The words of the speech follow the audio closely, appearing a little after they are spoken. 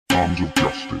Arms of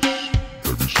justice.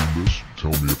 Have you seen this?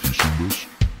 Tell me if you've seen this.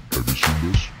 Have you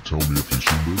seen this? Tell me if you've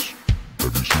seen this.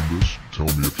 Have you seen this? Tell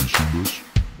me if you've seen this.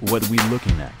 What we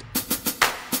looking at?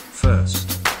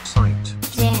 First sight.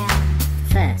 Damn.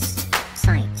 First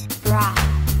sight. Bra.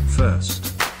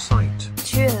 First sight.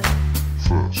 True.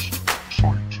 First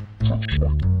sight.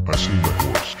 I seen that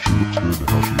horse. She looks good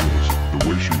how she is. The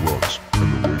way she runs, and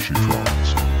the way she trots.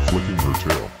 Flicking her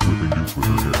tail, whipping dudes with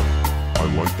her hair. I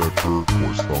like that fur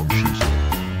horse thong she's in.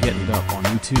 Get it up on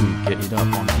YouTube, get it up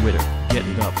on Twitter, get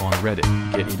it up on Reddit,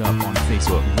 get it up on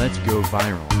Facebook. Let's go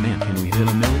viral. Man, can we hit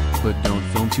a million? But don't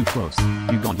film too close.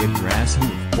 You gon' get your ass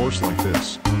moved. Horse like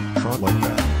this, trot like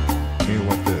that, tail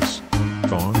like this,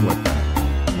 thong like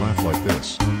that, laugh like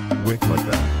this, wick like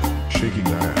that, shaking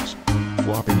that ass,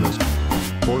 flopping those.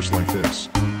 Horse like this,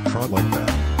 trot like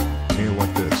that, tail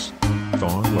like this,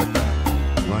 thong like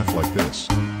that, laugh like this,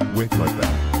 wick like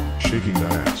that, shaking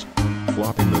that ass,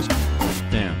 flopping those.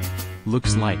 Damn.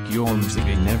 Looks like your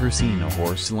Mzig never seen a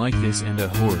horse like this and a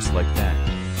horse like that.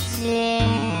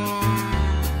 Damn.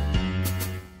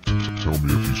 Tell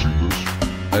me if you've seen this.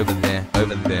 Over there,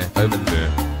 over there, over there.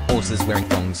 Horses wearing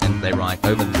thongs and they ride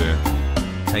over there.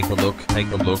 Take a look,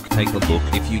 take a look, take a look.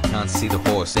 If you can't see the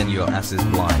horse, then your ass is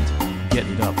blind. Get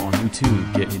it up on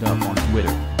YouTube, get it up on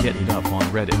Twitter, get it up on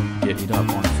Reddit, get it up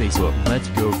on Facebook. Let's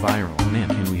go viral. Man,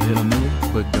 can we hit a million?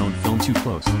 But don't film too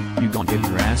close. You gon' get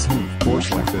your ass moved. Horse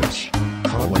like this,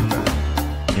 trot like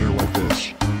that, tail like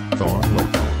this, thong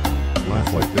like that,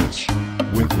 laugh like this,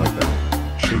 wick like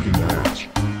that, shaking that ass,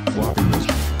 flopping those.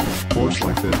 Horse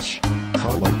like this,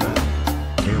 trot like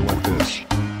that, tail like this,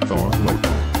 thong like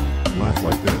that, laugh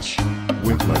like this,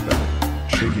 wick like that,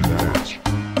 shaking that ass,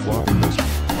 flopping those.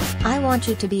 I want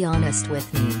you to be honest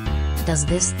with me. Does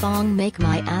this thong make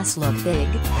my ass look big?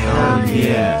 Hell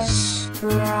yes.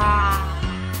 Bra.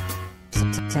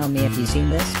 Tell me if you've seen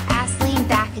this. Ass lean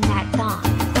back in that thong.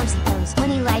 Horsey pose.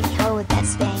 Money like hoe with that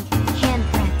spank.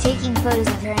 Handprint. Taking photos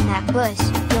of her in that bush.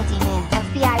 Guilty man.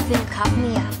 FBI finna cough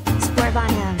me up. Swerve on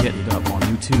him. Get it up on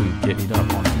YouTube, get it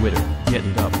up on Twitter, get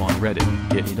it up on Reddit,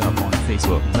 get it up on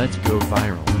Facebook. Let's go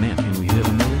viral. Man, can we hit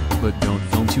a million? But don't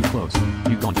film too close.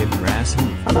 You gon' get your ass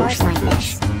moved. Horse like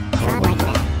this, trot like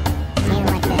that, tail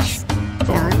like this,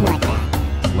 thong like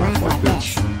that, laugh like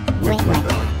this, wick like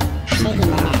that, shaking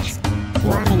that ass,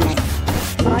 flopping this.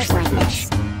 Horse like this,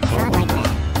 trot like that,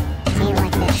 tail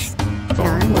like this,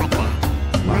 thong like that,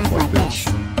 laugh like this,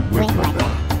 wick like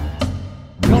that.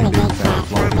 Really big fat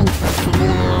flopping.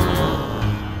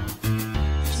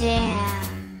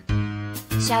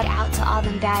 Damn. Shout out to all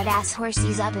them badass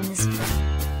horsies up in this.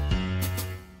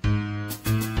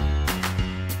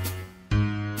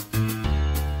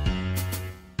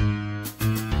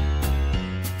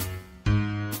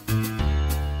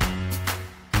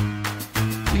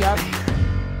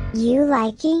 You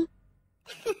liking?